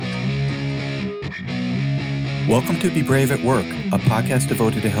Welcome to Be Brave at Work, a podcast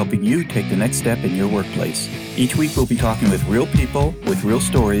devoted to helping you take the next step in your workplace. Each week we'll be talking with real people with real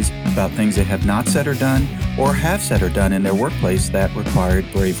stories about things they have not said or done, or have said or done in their workplace that required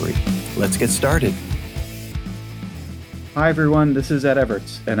bravery. Let's get started. Hi everyone, this is Ed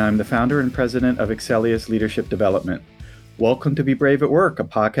Everts, and I'm the founder and president of Excellius Leadership Development. Welcome to Be Brave at Work, a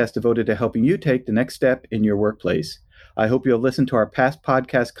podcast devoted to helping you take the next step in your workplace. I hope you'll listen to our past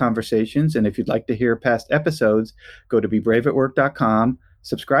podcast conversations, and if you'd like to hear past episodes, go to bebraveatwork.com,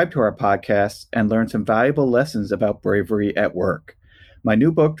 subscribe to our podcasts, and learn some valuable lessons about bravery at work. My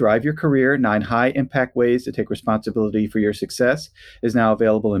new book, Drive Your Career, 9 High-Impact Ways to Take Responsibility for Your Success, is now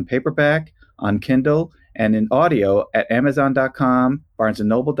available in paperback, on Kindle, and in audio at Amazon.com,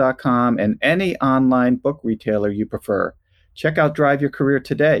 BarnesandNoble.com, and any online book retailer you prefer. Check out Drive Your Career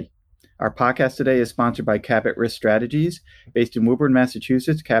today. Our podcast today is sponsored by Cabot Risk Strategies. Based in Woburn,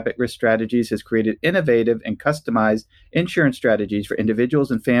 Massachusetts, Cabot Risk Strategies has created innovative and customized insurance strategies for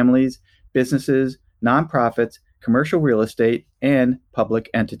individuals and families, businesses, nonprofits, commercial real estate, and public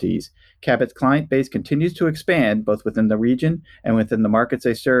entities. Cabot's client base continues to expand both within the region and within the markets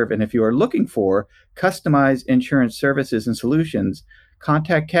they serve. And if you are looking for customized insurance services and solutions,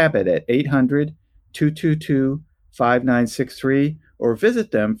 contact Cabot at 800-222-5963 or visit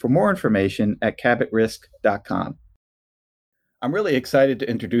them for more information at cabotrisk.com. I'm really excited to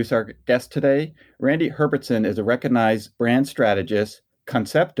introduce our guest today. Randy Herbertson is a recognized brand strategist,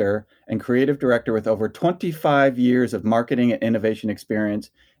 conceptor, and creative director with over 25 years of marketing and innovation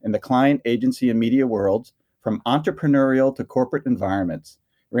experience in the client, agency, and media worlds, from entrepreneurial to corporate environments.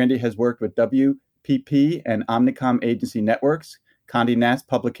 Randy has worked with WPP and Omnicom Agency Networks, Condé Nast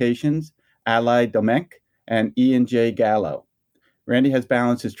Publications, Allied Domecq, and E&J Gallo. Randy has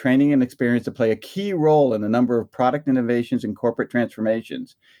balanced his training and experience to play a key role in a number of product innovations and corporate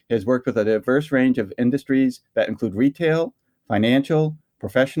transformations. He has worked with a diverse range of industries that include retail, financial,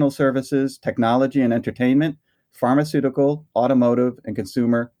 professional services, technology and entertainment, pharmaceutical, automotive, and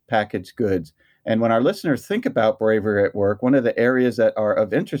consumer packaged goods. And when our listeners think about bravery at work, one of the areas that are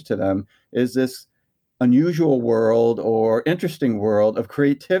of interest to them is this unusual world or interesting world of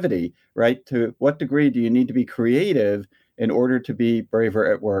creativity, right? To what degree do you need to be creative in order to be braver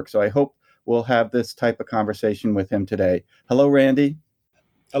at work? So I hope we'll have this type of conversation with him today. Hello, Randy.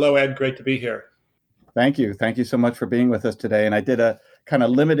 Hello, Ed. Great to be here. Thank you. Thank you so much for being with us today. And I did a kind of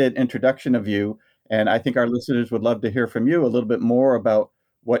limited introduction of you, and I think our listeners would love to hear from you a little bit more about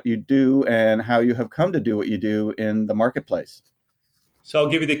what you do and how you have come to do what you do in the marketplace. So I'll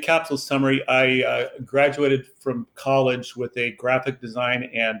give you the capsule summary. I graduated from college with a graphic design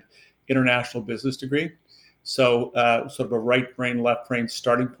and international business degree. So sort of a right brain, left brain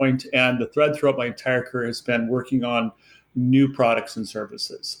starting point. And the thread throughout my entire career has been working on new products and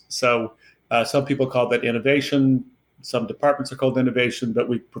services. So some people call that innovation. Some departments are called innovation, but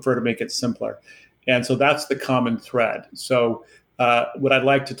we prefer to make it simpler. And so that's the common thread. So what I'd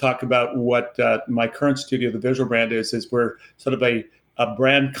like to talk about, what my current studio, the Visual Brand, is we're sort of a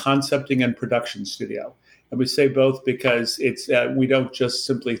brand concepting and production studio. And we say both because it's we don't just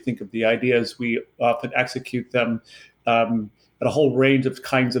simply think of the ideas. We often execute them at a whole range of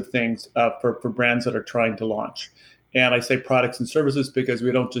kinds of things for brands that are trying to launch. And I say products and services because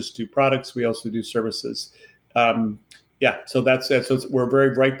we don't just do products, we also do services. So that's it. So we're a very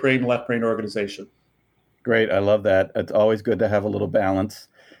right brain, left brain organization. Great. I love that. It's always good to have a little balance.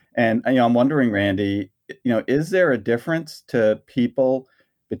 And I'm wondering, Randy, is there a difference to people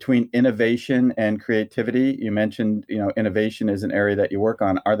between innovation and creativity? You mentioned, innovation is an area that you work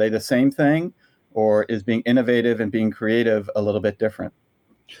on. Are they the same thing, or is being innovative and being creative a little bit different?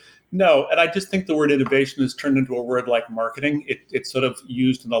 No, and I just think the word innovation has turned into a word like marketing. It's sort of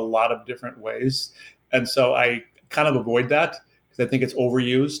used in a lot of different ways. And so I kind of avoid that because I think it's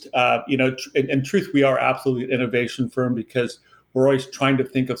overused. In truth, we are absolutely an innovation firm because we're always trying to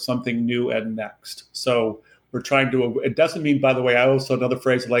think of something new and next. So we're trying to, it doesn't mean, by the way, I also, another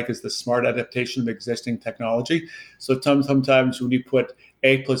phrase I like is the smart adaptation of existing technology. So sometimes when you put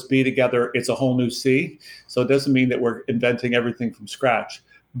A plus B together, it's a whole new C. So it doesn't mean that we're inventing everything from scratch.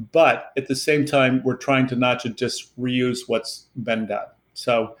 But at the same time, we're trying to not just reuse what's been done.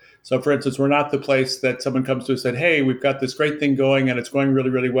 So for instance, we're not the place that someone comes to us and said, hey, we've got this great thing going and it's going really,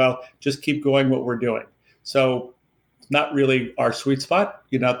 really well. Just keep going what we're doing. So not really our sweet spot.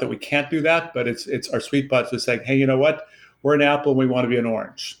 Not that we can't do that, but it's our sweet spot to saying, hey, you know what? We're an apple and we want to be an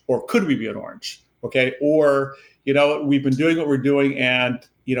orange. Or could we be an orange? Okay. Or, we've been doing what we're doing and,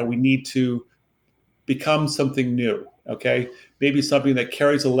 we need to become something new. Okay. Maybe something that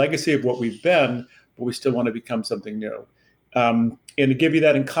carries a legacy of what we've been, but we still want to become something new. And to give you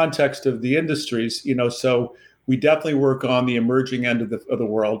that in context of the industries, so we definitely work on the emerging end of the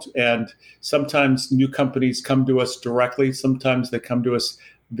world. And sometimes new companies come to us directly. Sometimes they come to us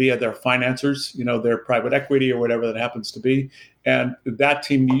via their financiers, their private equity or whatever that happens to be. And that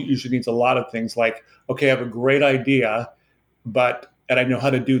team usually needs a lot of things like, okay, I have a great idea, and I know how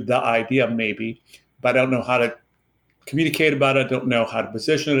to do the idea maybe, but I don't know how to communicate about it. I don't know how to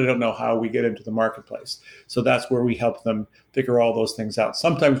position it. I don't know how we get into the marketplace. So that's where we help them figure all those things out.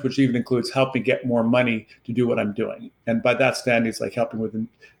 Sometimes, which even includes helping get more money to do what I'm doing. And by that standing, it's like helping with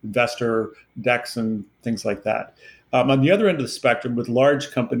investor decks and things like that. On the other end of the spectrum, with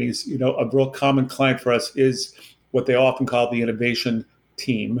large companies, a real common client for us is what they often call the innovation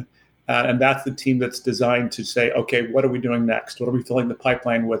team. And that's the team that's designed to say, okay, what are we doing next? What are we filling the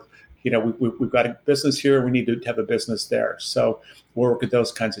pipeline with? We've got a business here. We need to have a business there. So we'll work with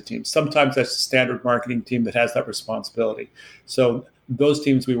those kinds of teams. Sometimes that's a standard marketing team that has that responsibility. So those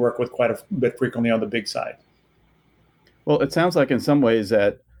teams we work with quite a bit frequently on the big side. Well, it sounds like in some ways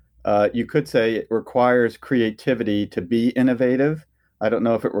that you could say it requires creativity to be innovative. I don't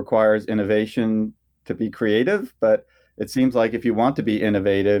know if it requires innovation to be creative, but it seems like if you want to be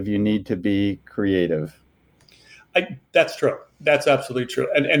innovative, you need to be creative. That's true. That's absolutely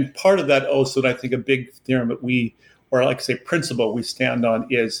true. And part of that also, I think a big theorem that principle we stand on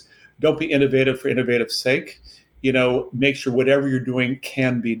is don't be innovative for innovative's sake. Make sure whatever you're doing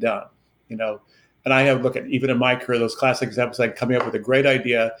can be done. And I have, even in my career, those classic examples, like coming up with a great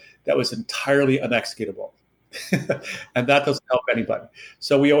idea that was entirely unexecutable. And that doesn't help anybody.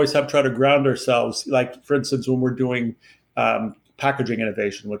 So we always have to try to ground ourselves. Like, for instance, when we're doing packaging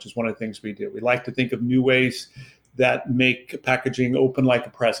innovation, which is one of the things we do, we like to think of new ways that make packaging open like a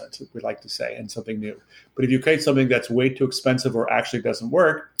present, we like to say, and something new. But if you create something that's way too expensive or actually doesn't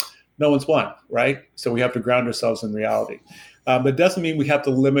work, no one's won, right? So we have to ground ourselves in reality. But it doesn't mean we have to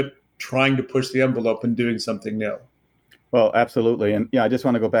limit trying to push the envelope and doing something new. Well, absolutely. And I just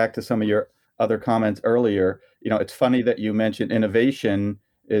want to go back to some of your other comments earlier. It's funny that you mentioned innovation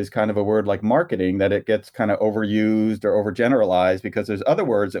is kind of a word like marketing, that it gets kind of overused or overgeneralized, because there's other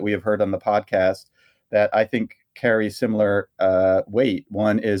words that we have heard on the podcast that I think carry similar weight.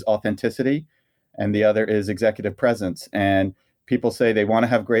 One is authenticity, and the other is executive presence. And people say they want to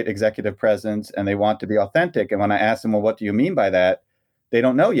have great executive presence and they want to be authentic. And when I ask them, well, what do you mean by that? They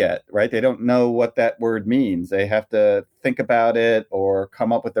don't know yet, right? They don't know what that word means. They have to think about it or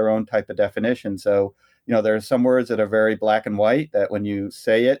come up with their own type of definition. So, there are some words that are very black and white, that when you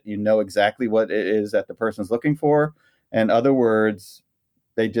say it, you know exactly what it is that the person's looking for. And other words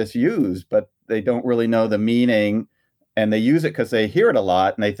they just use, but they don't really know the meaning. And they use it because they hear it a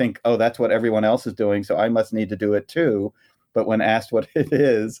lot and they think, oh, that's what everyone else is doing, so I must need to do it too. But when asked what it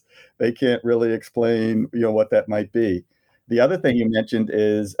is, they can't really explain, what that might be. The other thing you mentioned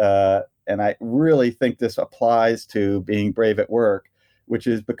is, and I really think this applies to being brave at work, which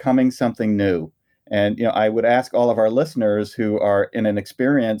is becoming something new. And, I would ask all of our listeners who are in an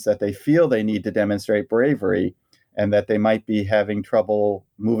experience that they feel they need to demonstrate bravery and that they might be having trouble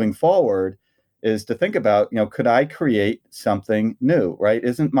moving forward, is to think about, could I create something new, right?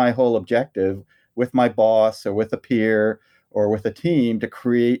 Isn't my whole objective with my boss or with a peer or with a team to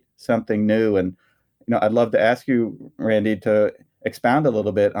create something new? And I'd love to ask you, Randy, to expound a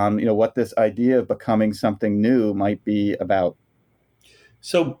little bit on, what this idea of becoming something new might be about.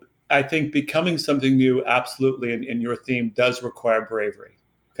 So I think becoming something new, absolutely, in your theme, does require bravery,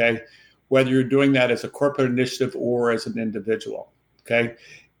 okay? Whether you're doing that as a corporate initiative or as an individual, okay?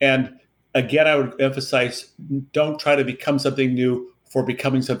 And again, I would emphasize, don't try to become something new for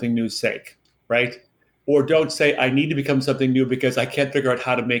becoming something new's sake, right? Or don't say, I need to become something new because I can't figure out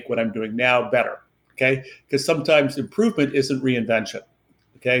how to make what I'm doing now better. Okay, because sometimes improvement isn't reinvention.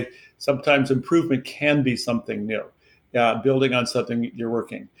 Okay, sometimes improvement can be something new, building on something you're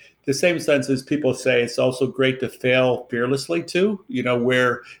working. The same sense as people say, it's also great to fail fearlessly too.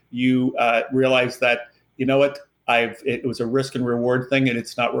 Where you realize that it was a risk and reward thing, and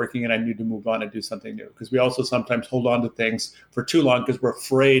it's not working, and I need to move on and do something new. Because we also sometimes hold on to things for too long because we're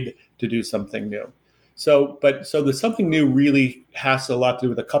afraid to do something new. So the something new really has a lot to do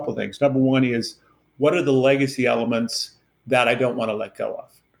with a couple of things. Number one is, what are the legacy elements that I don't want to let go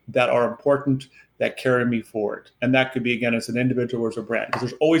of, that are important, that carry me forward? And that could be, again, as an individual or as a brand, because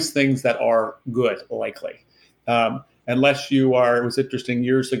there's always things that are good, likely. Unless you are, it was interesting,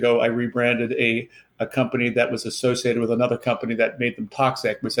 years ago, I rebranded a company that was associated with another company that made them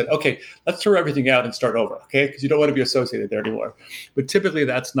toxic. We said, okay, let's throw everything out and start over, okay? Because you don't want to be associated there anymore. But typically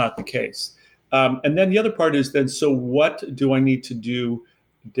that's not the case. And then the other part is then, so what do I need to do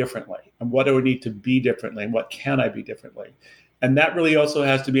differently? And what do I need to be differently? And what can I be differently? And that really also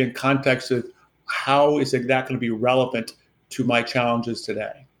has to be in context of how is that going to be relevant to my challenges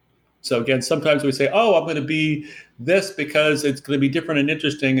today? So again, sometimes we say, oh, I'm going to be this because it's going to be different and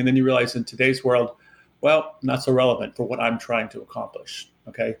interesting. And then you realize in today's world, well, not so relevant for what I'm trying to accomplish.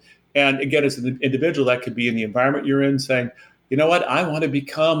 Okay. And again, as an individual, that could be in the environment you're in, saying, you know what, I want to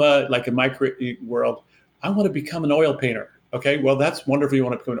become like in my world, I want to become an oil painter. Okay. Well, that's wonderful. You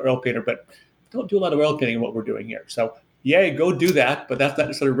want to become an oil painter, but don't do a lot of oil painting in what we're doing here. So yay, go do that, but that's not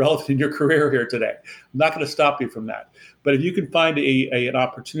necessarily relevant in your career here today. I'm not going to stop you from that. But if you can find an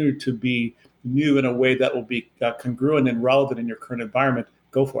opportunity to be new in a way that will be congruent and relevant in your current environment,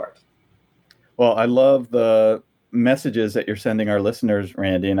 go for it. Well, I love the messages that you're sending our listeners,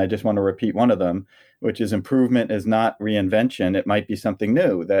 Randy, and I just want to repeat one of them, which is improvement is not reinvention. It might be something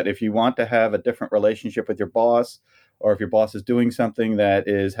new, that if you want to have a different relationship with your boss, or if your boss is doing something that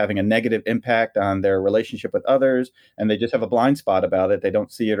is having a negative impact on their relationship with others, and they just have a blind spot about it, they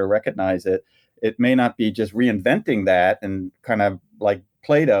don't see it or recognize it, it may not be just reinventing that and kind of like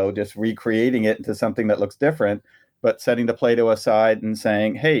Play-Doh, just recreating it into something that looks different, but setting the Play-Doh aside and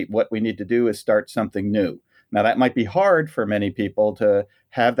saying, hey, what we need to do is start something new. Now, that might be hard for many people to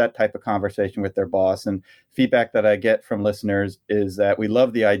have that type of conversation with their boss. And feedback that I get from listeners is that we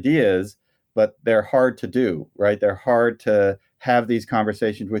love the ideas, but they're hard to do, right? They're hard to have these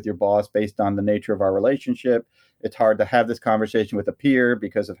conversations with your boss based on the nature of our relationship. It's hard to have this conversation with a peer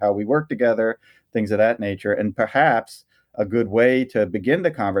because of how we work together, things of that nature. And perhaps a good way to begin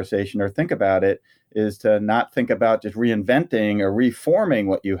the conversation or think about it is to not think about just reinventing or reforming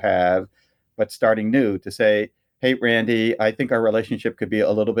what you have, but starting new, to say, hey, Randy, I think our relationship could be a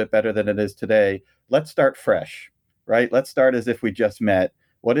little bit better than it is today. Let's start fresh, right? Let's start as if we just met.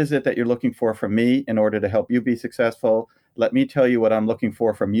 What is it that you're looking for from me in order to help you be successful? Let me tell you what I'm looking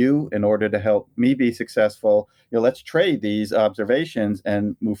for from you in order to help me be successful. Let's trade these observations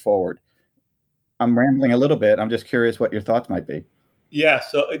and move forward. I'm rambling a little bit. I'm just curious what your thoughts might be. Yeah.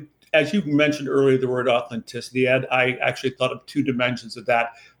 So as you mentioned earlier, the word authenticity, Ed, I actually thought of two dimensions of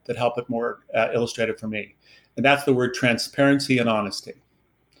that help it more illustrated for me. And that's the word transparency and honesty.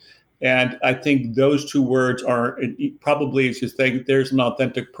 And I think those two words are probably, as you think, there's an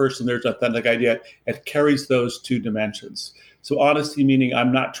authentic person, there's an authentic idea, it carries those two dimensions. So honesty meaning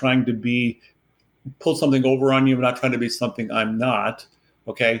I'm not trying to pull something over on you. I'm not trying to be something I'm not.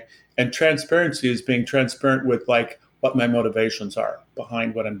 Okay. And transparency is being transparent with like what my motivations are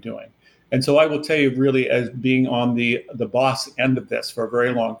behind what I'm doing. And so I will tell you, really, as being on the boss end of this for a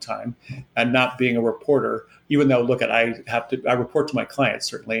very long time and not being a reporter, even though, look, I report to my clients,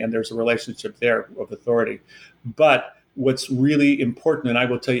 certainly, and there's a relationship there of authority. But what's really important, and I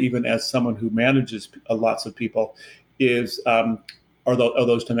will tell you, even as someone who manages lots of people, is are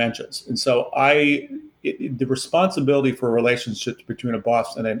those dimensions. And so the responsibility for relationships between a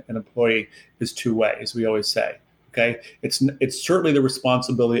boss and an employee is two-way, as we always say. Okay, it's certainly the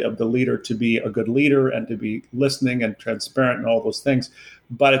responsibility of the leader to be a good leader and to be listening and transparent and all those things.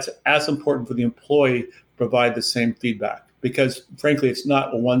 But it's as important for the employee to provide the same feedback, because frankly, it's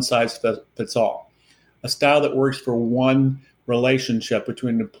not a one size fits all. A style that works for one relationship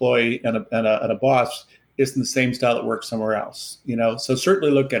between an employee and a boss isn't the same style that works somewhere else. So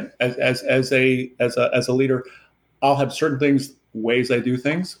certainly, look at as a leader, I'll have certain ways I do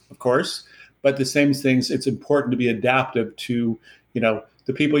things, of course. But the same things, it's important to be adaptive to,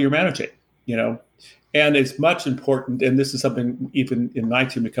 the people you're managing, and it's much important. And this is something even in my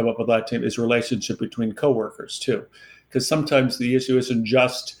team we come up with a lot of time is relationship between coworkers too, because sometimes the issue isn't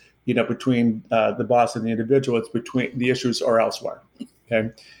just, between the boss and the individual. It's between the issues are elsewhere.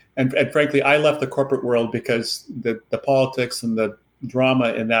 Okay. And frankly, I left the corporate world because the politics and the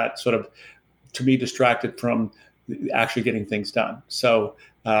drama in that sort of, to me, distracted from actually getting things done. So,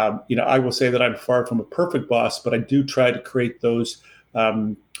 I will say that I'm far from a perfect boss, but I do try to create those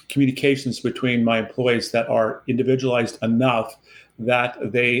communications between my employees that are individualized enough that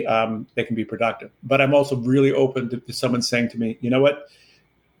they can be productive. But I'm also really open to someone saying to me, you know what,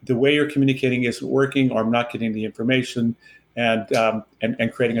 the way you're communicating isn't working, or I'm not getting the information, and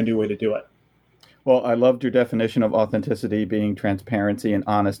creating a new way to do it. Well, I loved your definition of authenticity being transparency and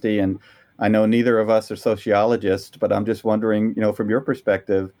honesty. And I know neither of us are sociologists, but I'm just wondering, from your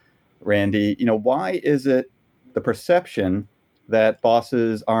perspective, Randy, why is it the perception that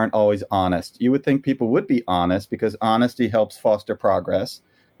bosses aren't always honest? You would think people would be honest because honesty helps foster progress.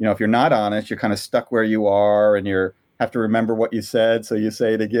 If you're not honest, you're kind of stuck where you are and you have to remember what you said, so you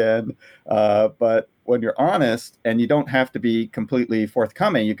say it again. But when you're honest and you don't have to be completely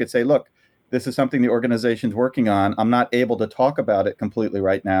forthcoming, you could say, look, this is something the organization's working on. I'm not able to talk about it completely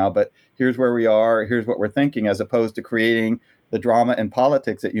right now, but here's where we are. Here's what we're thinking, as opposed to creating the drama in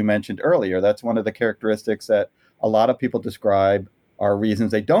politics that you mentioned earlier. That's one of the characteristics that a lot of people describe are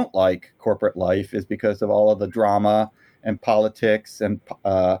reasons they don't like corporate life, is because of all of the drama and politics and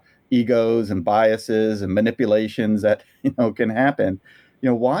egos and biases and manipulations that can happen.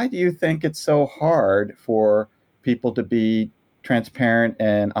 Why do you think it's so hard for people to be transparent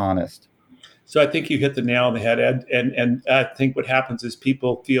and honest? So I think you hit the nail on the head, Ed. And I think what happens is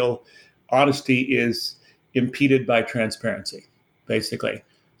people feel honesty is impeded by transparency, basically.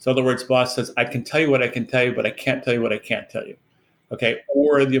 So in other words, boss says, I can tell you what I can tell you, but I can't tell you what I can't tell you. Okay.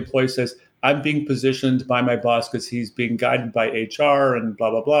 Or the employee says, I'm being positioned by my boss because he's being guided by HR and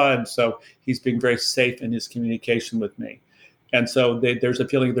blah, blah, blah. And so he's being very safe in his communication with me. And so there's a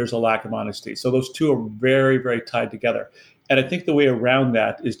feeling there's a lack of honesty. So those two are very, very tied together. And I think the way around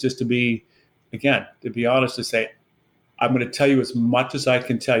that is just to be honest, to say, I'm going to tell you as much as I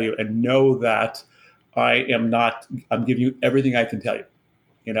can tell you and know that I'm giving you everything I can tell you.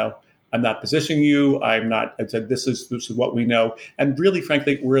 I'm not positioning you. I said, this is what we know. And really,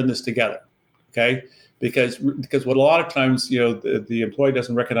 frankly, we're in this together. Okay. Because what a lot of times, the employee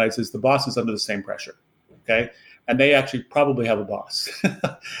doesn't recognize is the boss is under the same pressure. Okay. And they actually probably have a boss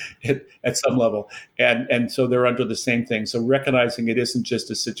at some level. And so they're under the same thing. So recognizing it isn't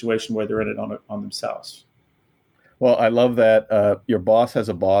just a situation where they're in it on themselves. Well, I love that your boss has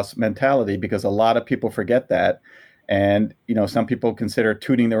a boss mentality, because a lot of people forget that. And, some people consider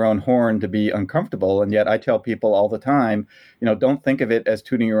tooting their own horn to be uncomfortable. And yet I tell people all the time, don't think of it as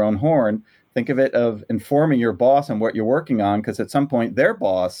tooting your own horn. Think of it of informing your boss on what you're working on, because at some point their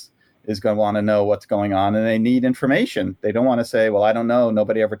boss is going to want to know what's going on, and they need information. They don't want to say, well, I don't know,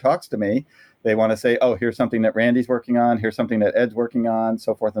 nobody ever talks to me. They want to say, oh, here's something that Randy's working on, here's something that Ed's working on,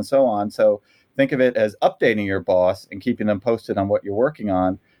 so forth and so on. So think of it as updating your boss and keeping them posted on what you're working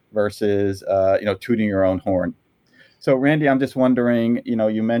on versus, tooting your own horn. So Randy, I'm just wondering,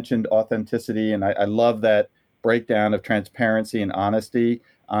 you mentioned authenticity, and I love that breakdown of transparency and honesty.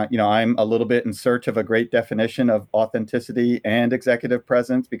 I'm a little bit in search of a great definition of authenticity and executive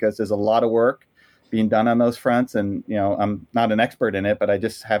presence, because there's a lot of work being done on those fronts. And, I'm not an expert in it, but I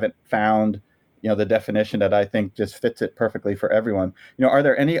just haven't found, the definition that I think just fits it perfectly for everyone. Are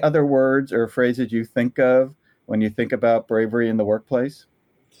there any other words or phrases you think of when you think about bravery in the workplace?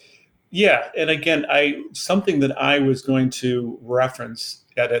 Yeah. And again, something that I was going to reference,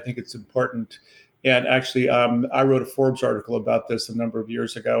 and I think it's important. And actually, I wrote a Forbes article about this a number of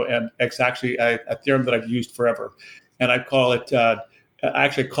years ago, and it's actually a theorem that I've used forever. And I call it,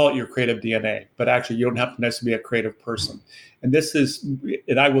 your creative DNA, but actually you don't have to necessarily be a creative person. And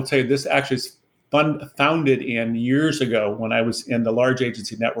I will tell you, this actually is founded in years ago when I was in the large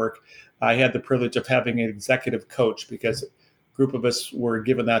agency network. I had the privilege of having an executive coach, because a group of us were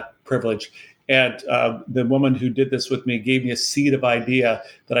given that privilege. And the woman who did this with me gave me a seed of idea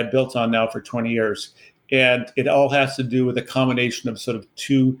that I built on now for 20 years. And it all has to do with a combination of sort of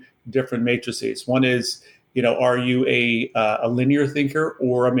two different matrices. One is, are you a linear thinker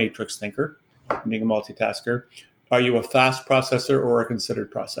or a matrix thinker, being a multitasker? Are you a fast processor or a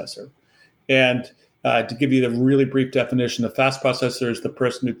considered processor? And to give you the really brief definition, the fast processor is the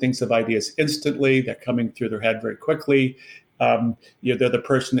person who thinks of ideas instantly. They're coming through their head very quickly. They're the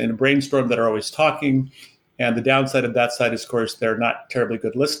person in a brainstorm that are always talking. And the downside of that side is, of course, they're not terribly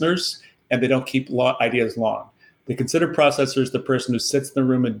good listeners, and they don't keep ideas long. The considered processor is the person who sits in the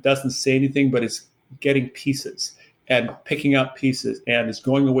room and doesn't say anything, but is getting pieces and picking up pieces and is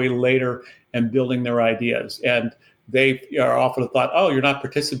going away later and building their ideas. And they are often thought, oh, you're not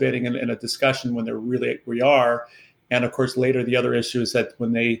participating in a discussion, when we are. And of course, later, the other issue is that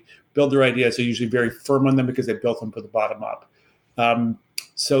when they build their ideas, they're usually very firm on them because they built them from the bottom up. And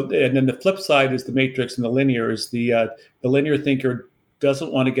then the flip side is the matrix, and the linear is the linear thinker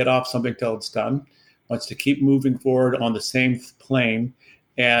doesn't want to get off something till it's done, wants to keep moving forward on the same plane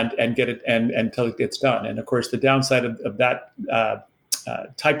and get it and until it gets done. And of course, the downside of that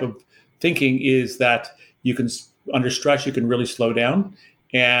type of thinking is that under stress, you can really slow down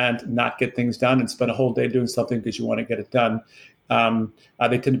and not get things done and spend a whole day doing something because you want to get it done.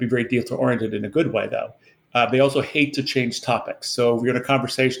 They tend to be very detail-oriented in a good way, though. They also hate to change topics. So if you're in a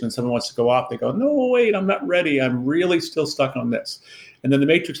conversation and someone wants to go off, they go, no, wait, I'm not ready. I'm really still stuck on this. And then the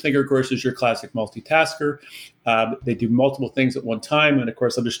matrix thinker, of course, is your classic multitasker. They do multiple things at one time. And of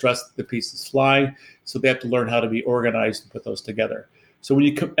course, under stress, the pieces fly. So they have to learn how to be organized and put those together. So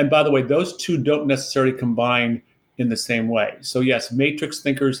and by the way, those two don't necessarily combine in the same way. So yes, matrix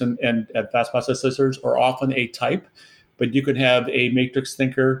thinkers and fast processors are often a type, but you can have a matrix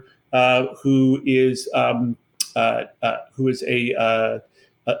thinker who is a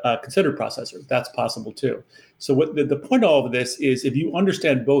a considered processor. That's possible too. So what the point of all of this is, if you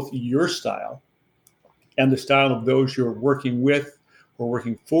understand both your style and the style of those you're working with or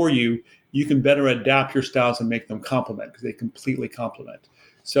working for you, you can better adapt your styles and make them complement, because they completely complement.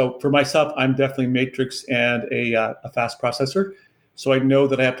 So for myself, I'm definitely matrix and a fast processor. So I know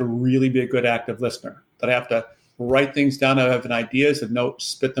that I have to really be a good active listener, that I have to write things down. I have ideas and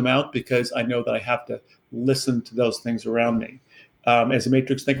spit them out, because I know that I have to listen to those things around me. As a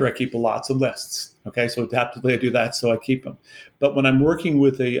matrix thinker, I keep lots of lists. Okay, so adaptively I do that, so I keep them. But when I'm working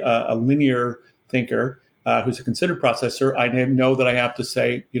with a linear thinker who's a considered processor, I know that I have to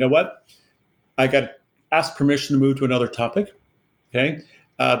say, you know what, I got to ask permission to move to another topic, okay,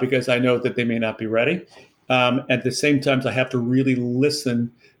 because I know that they may not be ready. At the same time, I have to really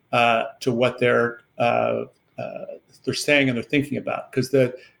listen to what they're saying and they're thinking about, because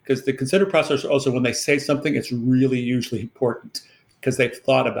the considered processor also, when they say something, it's really usually important, because they've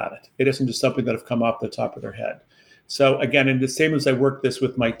thought about it. It isn't just something that have come off the top of their head. So again, and the same as I work this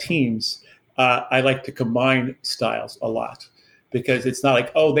with my teams, I like to combine styles a lot, because it's not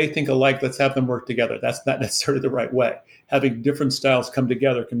like, oh, they think alike, let's have them work together. That's not necessarily the right way. Having different styles come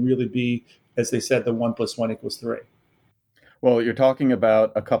together can really be, as they said, the 1 + 1 = 3. Well, you're talking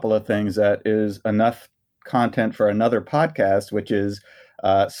about a couple of things that is enough content for another podcast, which is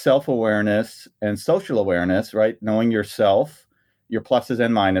self-awareness and social awareness, right? Knowing yourself, your pluses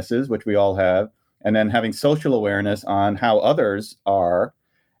and minuses, which we all have, and then having social awareness on how others are.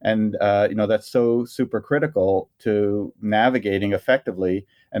 And, that's so super critical to navigating effectively.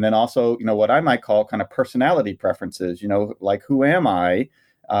 And then also, what I might call kind of personality preferences, like who am I,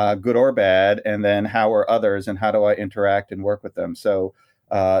 good or bad, and then how are others and how do I interact and work with them? So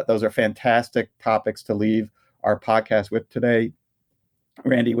those are fantastic topics to leave our podcast with today,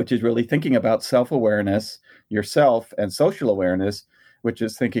 Randy, which is really thinking about self-awareness, yourself, and social awareness, which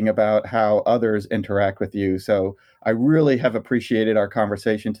is thinking about how others interact with you. So I really have appreciated our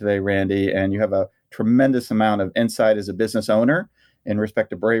conversation today, Randy, and you have a tremendous amount of insight as a business owner in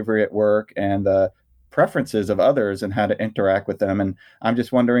respect to bravery at work and the preferences of others and how to interact with them. And I'm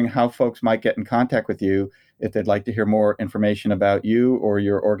just wondering how folks might get in contact with you if they'd like to hear more information about you or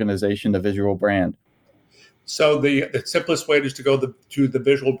your organization, The Visual Brand. So the simplest way is to go to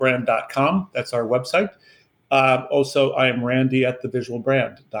thevisualbrand.com. That's our website. Also, I am Randy at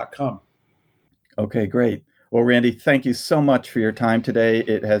thevisualbrand.com. Okay, great. Well, Randy, thank you so much for your time today.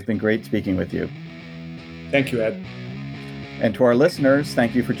 It has been great speaking with you. Thank you, Ed. And to our listeners,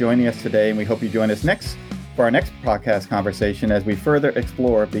 thank you for joining us today. And we hope you join us for our next podcast conversation as we further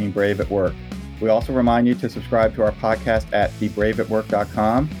explore being brave at work. We also remind you to subscribe to our podcast at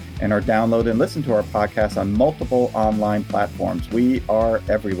bebraveatwork.com and or download and listen to our podcast on multiple online platforms. We are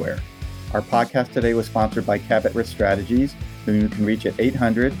everywhere. Our podcast today was sponsored by Cabot Risk Strategies, whom you can reach at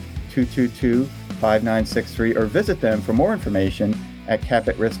 800-222-5963 or visit them for more information at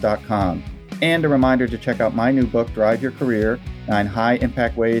cabotrisk.com. And a reminder to check out my new book, Drive Your Career, 9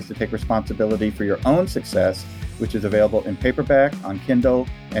 High-Impact Ways to Take Responsibility for Your Own Success, which is available in paperback, on Kindle,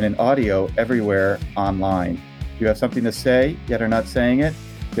 and in audio everywhere online. Do you have something to say, yet are not saying it?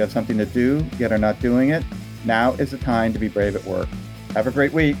 Do you have something to do, yet are not doing it? Now is the time to be brave at work. Have a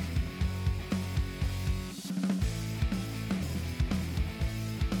great week.